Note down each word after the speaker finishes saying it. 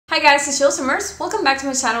Hi guys, it's Sheila Shimmers. Welcome back to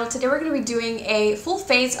my channel. Today we're going to be doing a full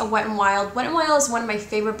face of Wet n Wild. Wet n Wild is one of my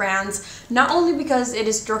favorite brands, not only because it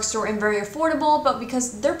is drugstore and very affordable, but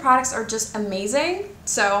because their products are just amazing.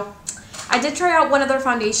 So I did try out one of their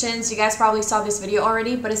foundations. You guys probably saw this video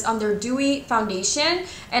already, but it's on their Dewy foundation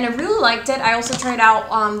and I really liked it. I also tried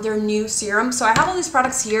out their new serum. So I have all these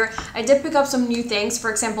products here. I did pick up some new things.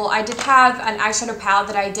 For example, I did have an eyeshadow palette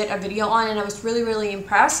that I did a video on and I was really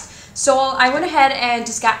impressed. So I went ahead and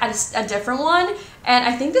just got a different one, and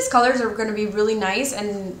I think these colors are going to be really nice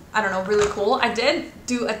and, I don't know, really cool. I did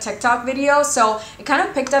do a TikTok video, so it kind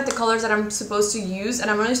of picked up the colors that I'm supposed to use, and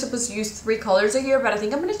I'm only supposed to use 3 colors a year, but I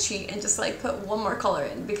think I'm going to cheat and just like put one more color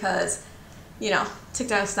in because, you know,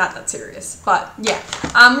 TikTok's not that serious. But yeah,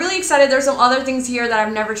 I'm really excited. There's some other things here that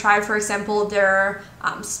I've never tried. For example, their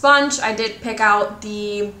sponge. I did pick out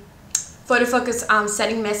the Photo Focus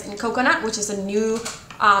Setting Mist in Coconut, which is a new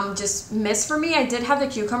just mist for me. I did have the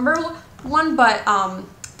cucumber one, but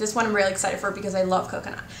this one I'm really excited for because I love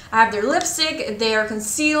coconut. I have their lipstick, their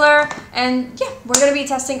concealer, and yeah, we're gonna be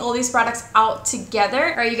testing all these products out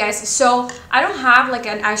together. All right, you guys, so I don't have like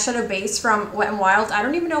an eyeshadow base from Wet n Wild. I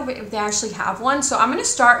don't even know if they actually have one, so I'm gonna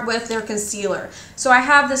start with their concealer. So I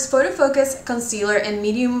have this Photo Focus concealer in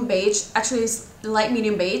medium beige. Actually, it's light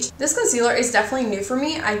medium beige. This concealer is definitely new for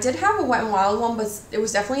me. I did have a Wet n Wild one, but it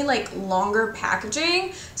was definitely like longer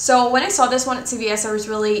packaging. So when I saw this one at CVS, I was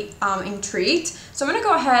really intrigued. So I'm gonna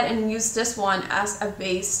go ahead and use this one as a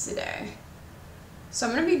base today. So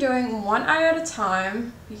I'm gonna be doing one eye at a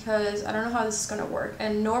time because I don't know how this is gonna work.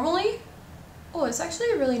 And normally, oh, it's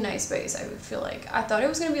actually a really nice base. I would feel like I thought it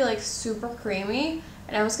was gonna be like super creamy,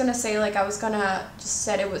 and I was gonna say like I was gonna just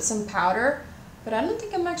set it with some powder. But I don't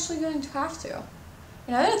think I'm actually going to have to.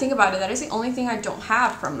 And now that I think about it, that is the only thing I don't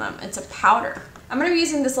have from them. It's a powder. I'm going to be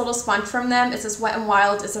using this little sponge from them. It's this Wet n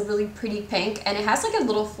Wild. It's a really pretty pink. And it has like a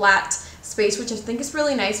little flat space, which I think is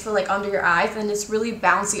really nice for like under your eyes. And it's really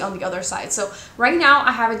bouncy on the other side. So right now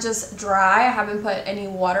I have it just dry. I haven't put any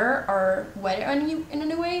water or wet it in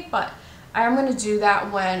any way. But I am going to do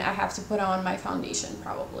that when I have to put on my foundation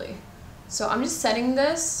probably. So I'm just setting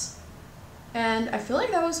this. And I feel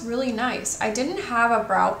like that was really nice. I didn't have a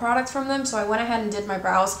brow product from them, so I went ahead and did my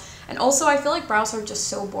brows. And also, I feel like brows are just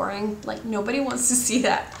so boring. Like, nobody wants to see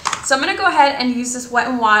that. So I'm going to go ahead and use this Wet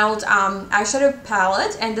n Wild eyeshadow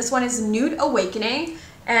palette. And this one is Nude Awakening.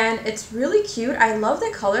 And it's really cute. I love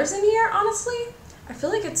the colors in here, honestly. I feel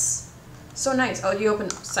like it's so nice. Oh, you open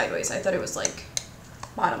sideways. I thought it was like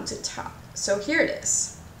bottom to top. So here it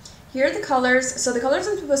is. Here are the colors. So the colors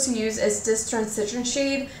I'm supposed to use is this transition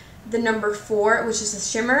shade, the number 4, which is a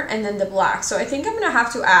shimmer, and then the black. So I think I'm going to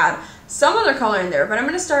have to add some other color in there, but I'm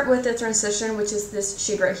going to start with the transition, which is this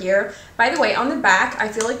shade right here. By the way, on the back, I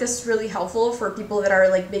feel like this is really helpful for people that are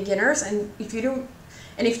like beginners, and if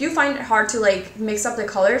you find it hard to like mix up the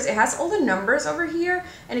colors, it has all the numbers over here,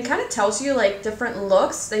 and it kind of tells you like different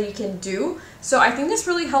looks that you can do. So I think that's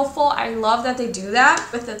really helpful. I love that they do that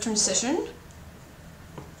with the transition.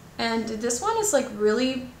 And this one is like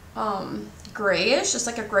really grayish, just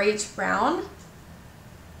like a grayish brown.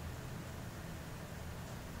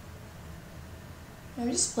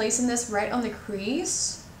 I'm just placing this right on the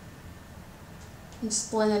crease and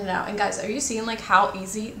just blending it out. And guys, are you seeing like how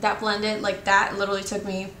easy that blended? Like that literally took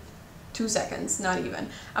me 2 seconds, not even.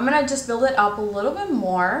 I'm gonna just build it up a little bit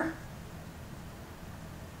more.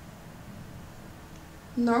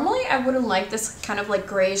 Normally I wouldn't like this kind of like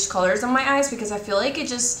grayish colors on my eyes because I feel like it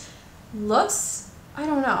just looks, I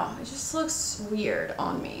don't know, it just looks weird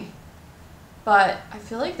on me. But I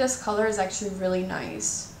feel like this color is actually really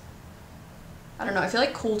nice. I don't know, I feel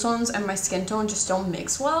like cool tones and my skin tone just don't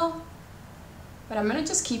mix well. But I'm gonna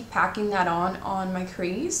just keep packing that on my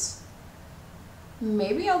crease.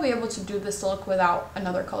 Maybe I'll be able to do this look without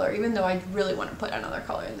another color, even though I really want to put another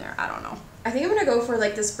color in there. I don't know. I think I'm gonna go for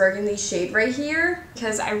like this burgundy shade right here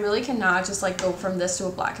because I really cannot just like go from this to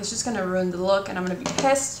a black. It's just gonna ruin the look and I'm gonna be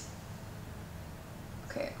pissed.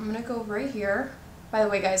 Okay, I'm gonna go right here. By the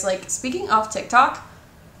way, guys, like speaking of TikTok,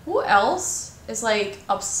 who else is like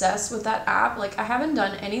obsessed with that app? Like I haven't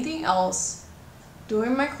done anything else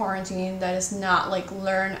during my quarantine that is not like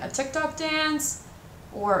learn a TikTok dance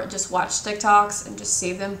or just watch TikToks and just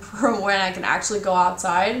save them for when I can actually go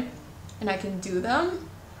outside and I can do them.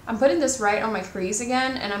 I'm putting this right on my crease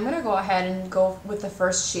again, and I'm gonna go ahead and go with the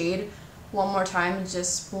first shade one more time and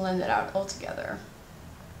just blend it out all together.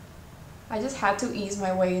 I just had to ease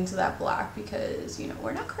my way into that black because, you know,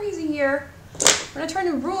 we're not crazy here. We're not trying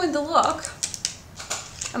to ruin the look.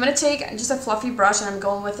 I'm going to take just a fluffy brush and I'm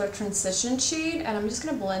going with a transition shade and I'm just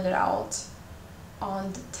going to blend it out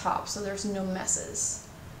on the top so there's no messes.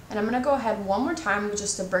 And I'm gonna go ahead one more time with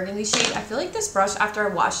just the burgundy shade. I feel like this brush, after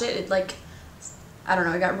I washed it, it like, I don't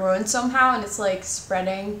know, it got ruined somehow, and it's like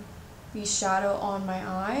spreading the shadow on my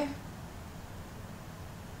eye.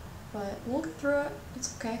 But we'll get through it,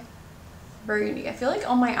 it's okay. Burgundy, I feel like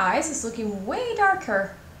on my eyes it's looking way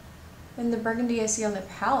darker than the burgundy I see on the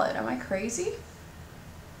palette. Am I crazy?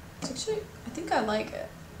 It's actually, I think I like it,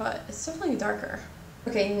 but it's definitely darker.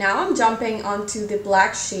 Okay, now I'm jumping onto the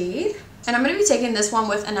black shade. And I'm going to be taking this one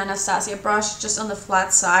with an Anastasia brush just on the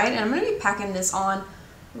flat side. And I'm going to be packing this on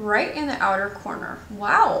right in the outer corner.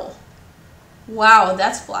 Wow. Wow,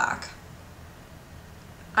 that's black.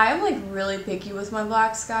 I am like really picky with my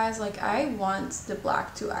blacks, guys. Like I want the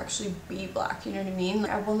black to actually be black, you know what I mean?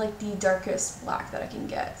 Like, I want like the darkest black that I can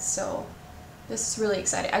get. So this is really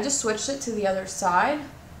exciting. I just switched it to the other side.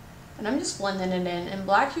 And I'm just blending it in. And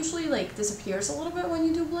black usually like disappears a little bit when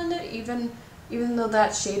you do blend it, even though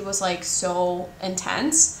that shade was like so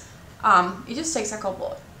intense. It just takes a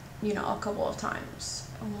couple of times.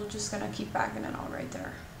 And we're just gonna keep backing it on right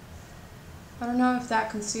there. I don't know if that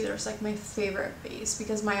concealer is like my favorite base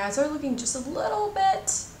because my eyes are looking just a little bit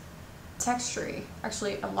textury.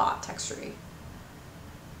 Actually, a lot textury.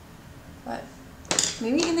 But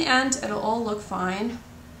maybe in the end, it'll all look fine.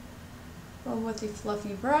 Go with a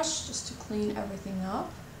fluffy brush just to clean everything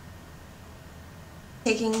up.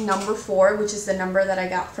 Taking number 4, which is the number that I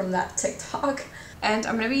got from that TikTok. And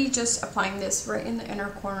I'm going to be just applying this right in the inner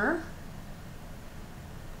corner.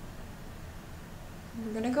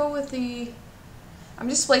 We're going to go with the... I'm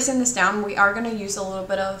just placing this down. We are going to use a little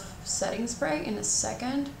bit of setting spray in a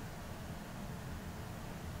second.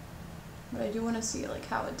 But I do want to see like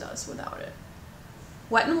how it does without it.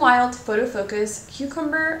 Wet n Wild Photo Focus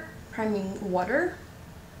Cucumber Priming Water.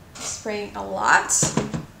 Spraying a lot.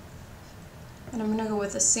 And I'm going to go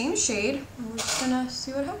with the same shade, and we're just going to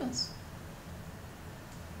see what happens.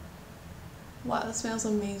 Wow, that smells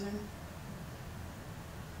amazing.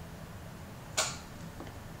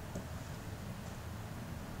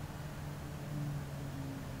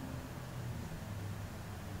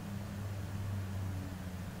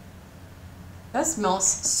 That smells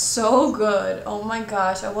so good. Oh my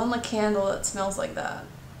gosh, I want a candle that smells like that.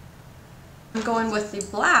 I'm going with the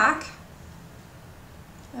black.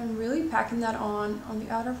 I'm really packing that on the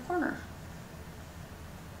outer corner.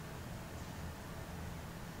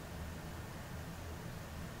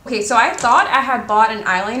 Okay, so I thought I had bought an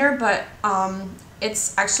eyeliner, but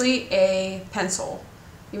it's actually a pencil,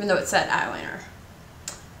 even though it said eyeliner.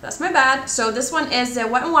 That's my bad. So this one is the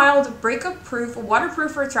Wet n Wild Breakup Proof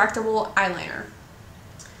Waterproof Retractable Eyeliner.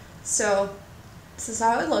 So this is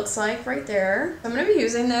how it looks like right there. I'm going to be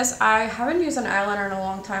using this. I haven't used an eyeliner in a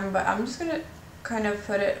long time, but I'm just going to kind of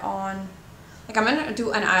put it on, like I'm gonna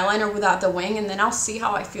do an eyeliner without the wing, and then I'll see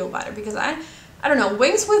how I feel about it, because I don't know,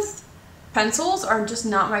 wings with pencils are just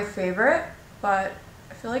not my favorite, but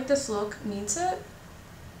I feel like this look needs it.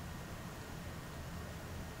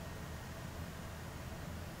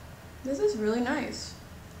 This is really nice.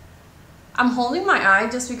 I'm holding my eye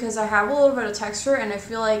just because I have a little bit of texture, and I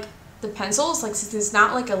feel like the pencils, like since it's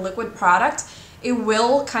not like a liquid product, it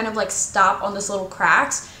will kind of like stop on this little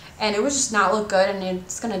cracks. And it would just not look good, and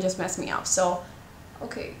it's gonna just mess me up. So,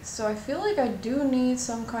 okay, so I feel like I do need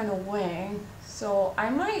some kind of wing. So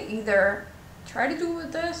I might either try to do it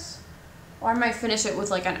with this, or I might finish it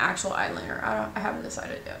with like an actual eyeliner. I haven't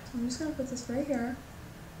decided yet. So I'm just gonna put this right here.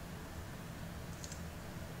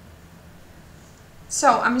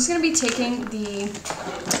 So I'm just gonna be taking the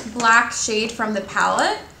black shade from the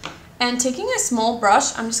palette, and taking a small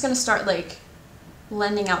brush, I'm just gonna start like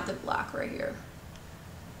blending out the black right here.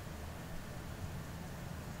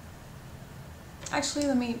 Actually,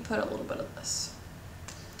 let me put a little bit of this.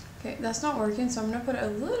 Okay, that's not working, so I'm going to put a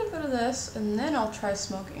little bit of this, and then I'll try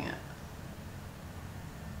smoking it.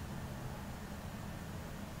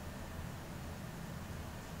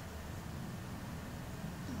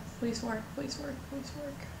 Please work, please work, please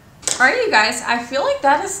work. Alright, you guys, I feel like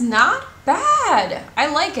that is not bad. I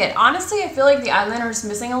like it. Honestly, I feel like the eyeliner is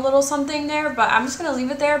missing a little something there, but I'm just going to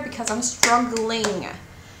leave it there because I'm struggling.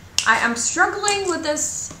 I am struggling with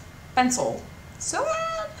this pencil. So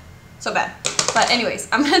bad. So bad. But anyways,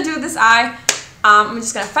 I'm going to do this eye. I'm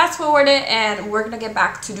just going to fast forward it, and we're going to get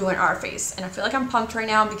back to doing our face. And I feel like I'm pumped right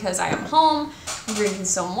now because I am home, I'm drinking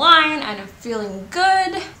some wine, and I'm feeling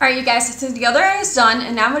good. Alright, you guys, so the other eye is done,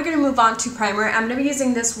 and now we're going to move on to primer. I'm going to be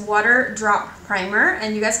using this water drop primer,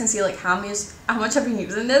 and you guys can see like how much I've been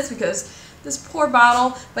using this, because this poor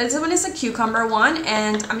bottle. But this one is a cucumber one,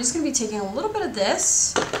 and I'm just going to be taking a little bit of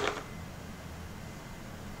this.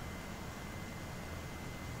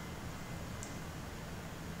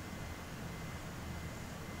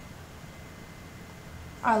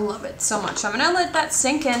 I love it so much. I'm gonna let that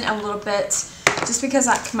sink in a little bit just because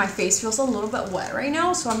my face feels a little bit wet right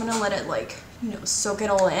now. So I'm gonna let it like, you know, soak it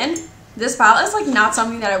all in. This palette is like not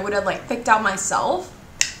something that I would have like picked out myself.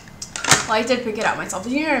 Well, I did pick it out myself,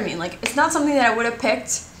 but you know what I mean? Like, it's not something that I would have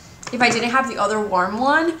picked if I didn't have the other warm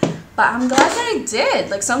one. But I'm glad that I did.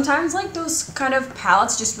 Like, sometimes like those kind of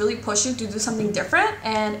palettes just really push you to do something different,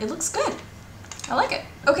 and it looks good. I like it.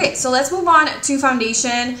 Okay, so let's move on to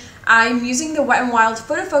foundation. I'm using the Wet n Wild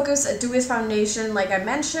Photo Focus Adobe foundation like I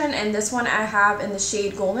mentioned, and this one I have in the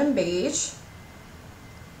shade Golden Beige.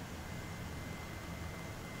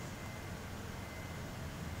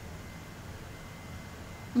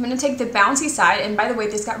 I'm going to take the bouncy side, and by the way,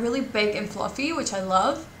 this got really big and fluffy, which I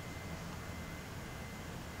love.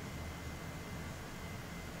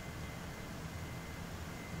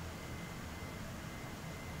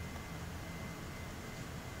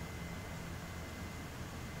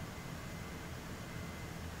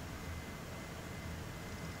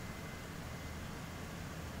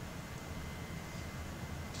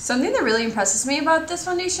 Something that really impresses me about this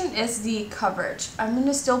foundation is the coverage. I'm going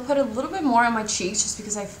to still put a little bit more on my cheeks just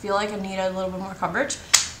because I feel like I need a little bit more coverage.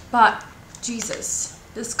 But, Jesus,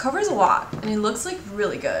 this covers a lot and it looks like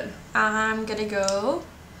really good. I'm going to go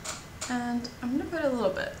and I'm going to put a little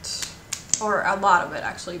bit, or a lot of it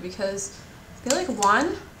actually, because I feel like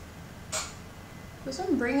one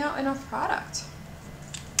doesn't bring out enough product.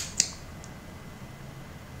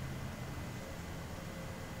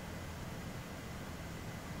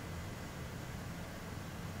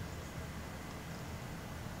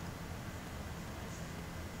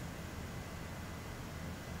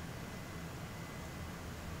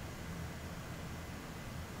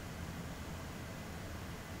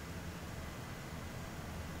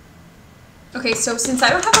 Okay, so since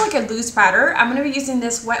I don't have like a loose powder, I'm going to be using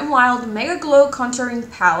this Wet n Wild Mega Glow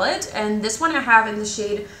Contouring Palette. And this one I have in the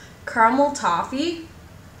shade Caramel Toffee.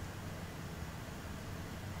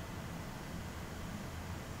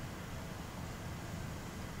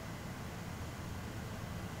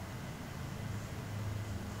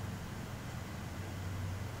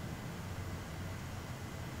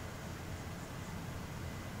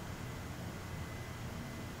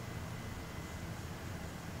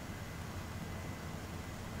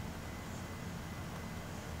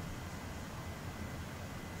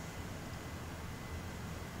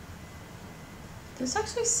 This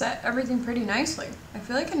actually set everything pretty nicely. I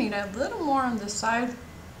feel like I need a little more on this side.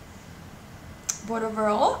 But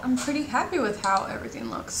overall, I'm pretty happy with how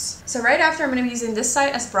everything looks. So right after, I'm going to be using this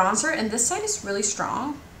side as bronzer, and this side is really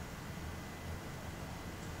strong.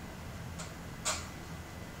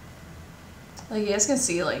 Like, you guys can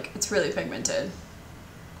see, like, it's really pigmented.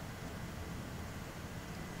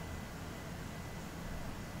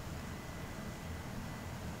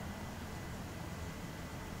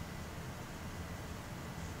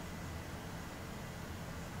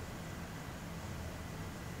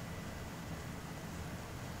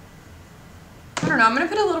 I don't know, I'm going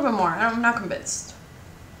to put a little bit more. I'm not convinced.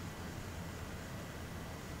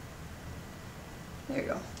 There you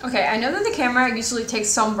go. Okay, I know that the camera usually takes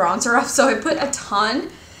some bronzer off, so I put a ton.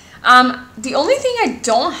 The only thing I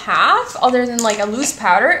don't have, other than like a loose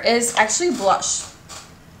powder, is actually blush.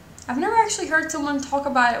 I've never actually heard someone talk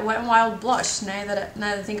about Wet n Wild blush, now that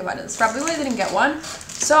I think about it. It's probably why I didn't get one.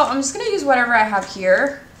 So I'm just going to use whatever I have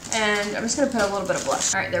here, and I'm just going to put a little bit of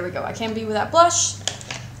blush. Alright, there we go. I can't be without blush.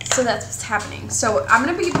 So that's what's happening. So I'm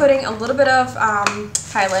going to be putting a little bit of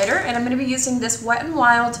highlighter, and I'm going to be using this Wet n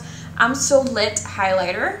Wild I'm So Lit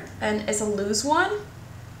highlighter, and it's a loose one.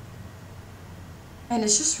 And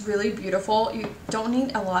it's just really beautiful. You don't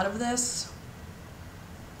need a lot of this.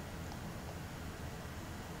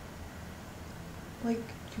 Like,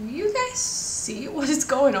 do you guys see what is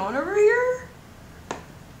going on over here?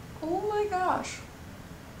 Oh my gosh.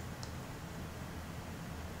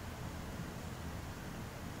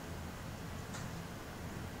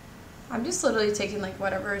 I'm just literally taking like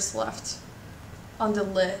whatever is left on the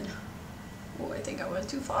lid. Oh, I think I went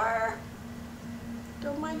too far.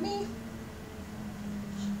 Don't mind me.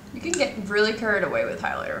 You can get really carried away with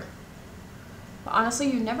highlighter, but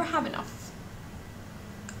honestly, you never have enough.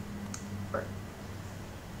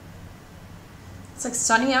 It's like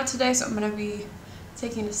sunny out today, so I'm gonna be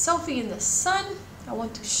taking a selfie in the sun. I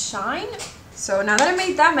want to shine. So now that I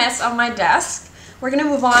made that mess on my desk, we're gonna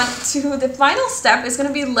move on to the final step. Is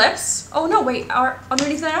gonna be lips. Oh no, wait,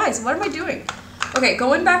 underneath my eyes. What am I doing? Okay,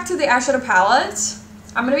 going back to the eyeshadow palette,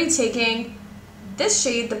 I'm gonna be taking this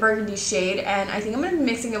shade, the burgundy shade, and I think I'm gonna be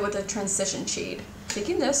mixing it with a transition shade.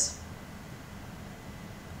 Taking this,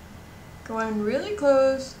 going really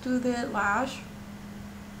close to the lash.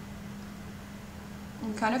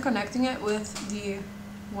 I'm kind of connecting it with the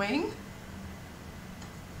wing.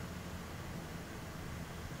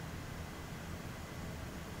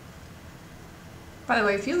 By the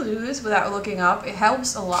way, if you do this without looking up, it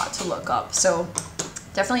helps a lot to look up. So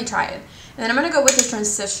definitely try it. And then I'm going to go with the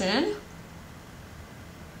transition.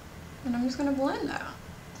 And I'm just going to blend that.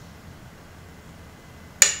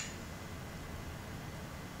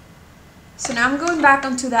 So now I'm going back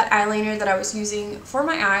onto that eyeliner that I was using for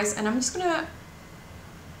my eyes, and I'm just going to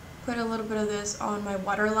put a little bit of this on my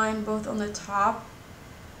waterline, both on the top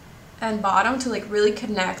and bottom, to like really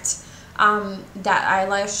connect that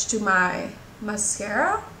eyelash to my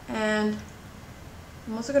mascara. And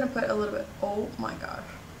I'm also going to put a little bit, oh my gosh.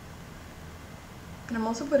 And I'm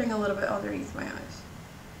also putting a little bit underneath my eyes.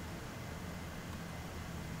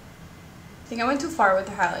 I think I went too far with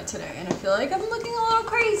the highlight today, and I feel like I'm looking a little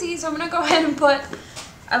crazy, so I'm gonna go ahead and put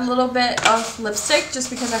a little bit of lipstick, just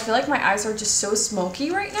because I feel like my eyes are just so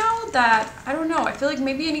smoky right now that, I don't know, I feel like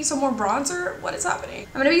maybe I need some more bronzer. What is happening?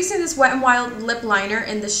 I'm gonna be using this Wet n Wild lip liner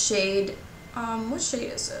in the shade, what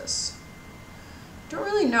shade is this? Don't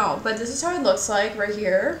really know, but this is how it looks like right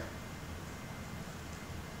here.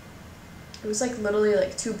 It was like literally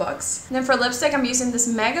like $2. And then for lipstick, I'm using this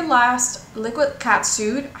Mega Last Liquid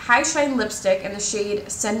Catsuit High Shine Lipstick in the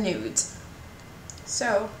shade Send Nudes.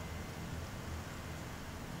 So,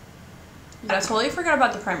 yeah, I totally forgot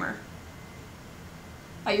about the primer.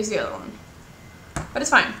 I used the other one. But it's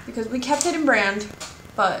fine, because we kept it in brand,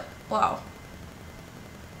 but wow.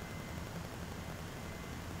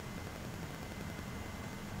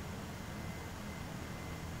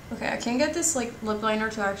 Okay, I can't get this like lip liner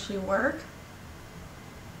to actually work.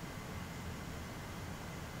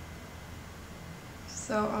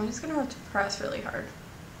 So I'm just gonna have to press really hard.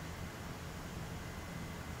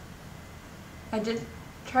 I did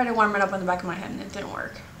try to warm it up on the back of my head and it didn't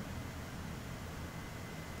work.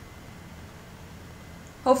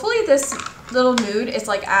 Hopefully this little nude is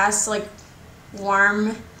like as like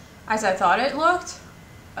warm as I thought it looked.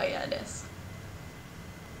 Oh yeah, it is.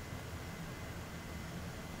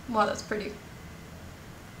 Wow, that's pretty.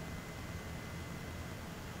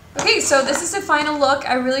 Okay, so this is the final look.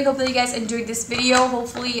 I really hope that you guys enjoyed this video.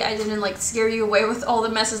 Hopefully I didn't like scare you away with all the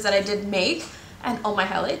messes that I did make and all my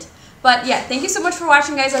highlight. But yeah, thank you so much for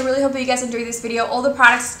watching, guys. I really hope that you guys enjoyed this video. All the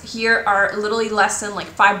products here are literally less than like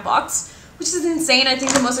 $5, which is insane. I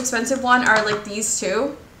think the most expensive one are like these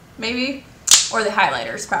two, maybe, or the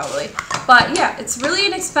highlighters probably. But yeah, it's really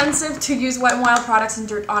inexpensive to use Wet n Wild products, and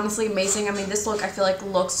they're honestly amazing. I mean, this look I feel like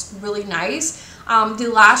looks really nice. The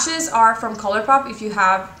lashes are from ColourPop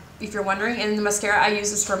if you're wondering, and the mascara I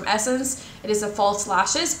use is from Essence. It is a false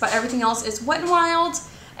lashes, but everything else is Wet n Wild.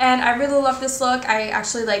 And I really love this look. I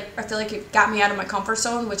feel like it got me out of my comfort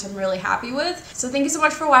zone, which I'm really happy with. So thank you so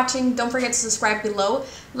much for watching. Don't forget to subscribe below,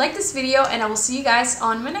 like this video, and I will see you guys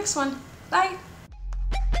on my next one. Bye!